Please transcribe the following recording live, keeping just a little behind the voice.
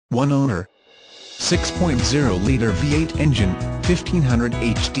One owner. 6.0-liter V8 engine, 1500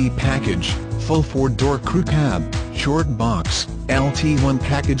 HD package, full 4-door crew cab, short box, LT1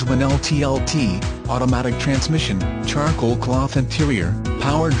 package 1 LTLT, automatic transmission, charcoal cloth interior,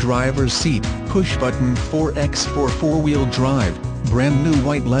 power driver's seat, push-button 4x4 4-wheel drive, brand new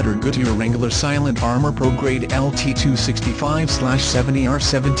white letter Goodyear Wrangler Silent Armor Pro Grade LT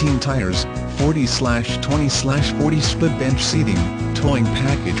 265/70R17 tires, 40/20/40 split bench seating, towing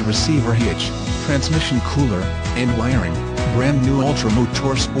package receiver hitch, transmission cooler, and wiring, brand new Ultra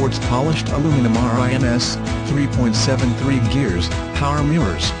Motorsports polished aluminum RIMS, 3.73 gears, power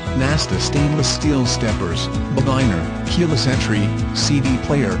mirrors, Nasta stainless steel steppers, liner, keyless entry, CD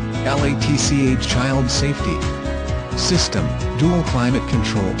player, LATCH child safety system, dual climate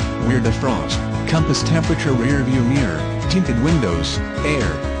control, rear defrost, compass temperature rear view mirror, tinted windows,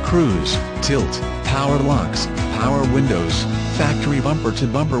 air, cruise, tilt, power locks, power windows, factory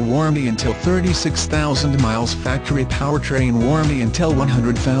bumper-to-bumper warranty until 36,000 miles, factory powertrain warranty until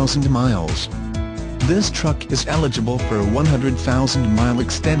 100,000 miles. This truck is eligible for a 100,000-mile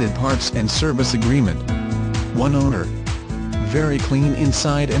extended parts and service agreement. One owner. Very clean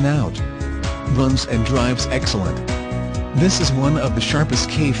inside and out. Runs and drives excellent. This is one of the sharpest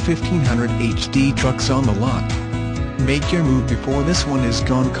K1500 HD trucks on the lot. Make your move before this one is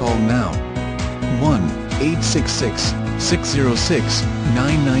gone. Call now.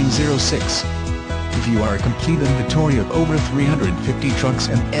 1-866-606-9906. View our complete inventory of over 350 trucks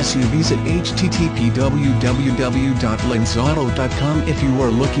and SUVs at http://www.lenzauto.com. If you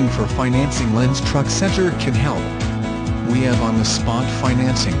are looking for financing, Lenz Truck Center can help. We have on-the-spot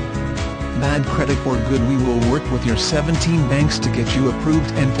financing. Bad credit or good, we will work with your 17 banks to get you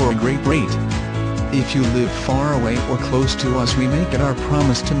approved and for a great rate. If you live far away or close to us, we make it our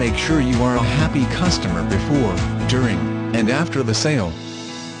promise to make sure you are a happy customer before, during, and after the sale.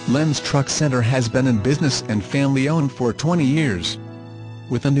 Lenz Truck Center has been in business and family-owned for 20 years.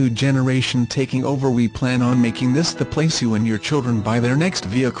 With a new generation taking over, we plan on making this the place you and your children buy their next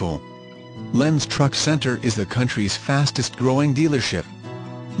vehicle. Lenz Truck Center is the country's fastest-growing dealership.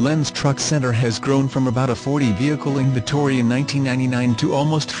 Lenz Truck Center has grown from about a 40-vehicle inventory in 1999 to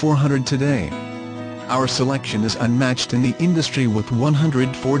almost 400 today. Our selection is unmatched in the industry, with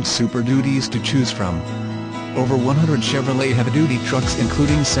 100 Ford Super Duties to choose from, over 100 Chevrolet heavy-duty trucks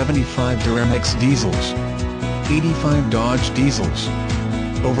including 75 Duramax diesels, 85 Dodge diesels,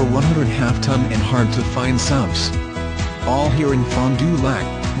 over 100 half-ton and hard-to-find subs. All here in Fond du Lac.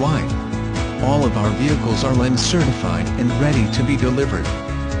 Why? All of our vehicles are Lenz certified and ready to be delivered.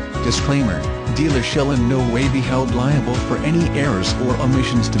 Disclaimer: dealers shall in no way be held liable for any errors or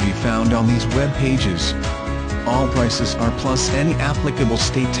omissions to be found on these web pages. All prices are plus any applicable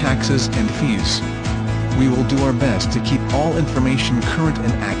state taxes and fees. We will do our best to keep all information current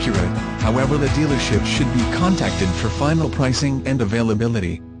and accurate, however the dealership should be contacted for final pricing and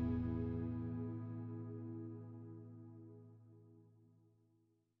availability.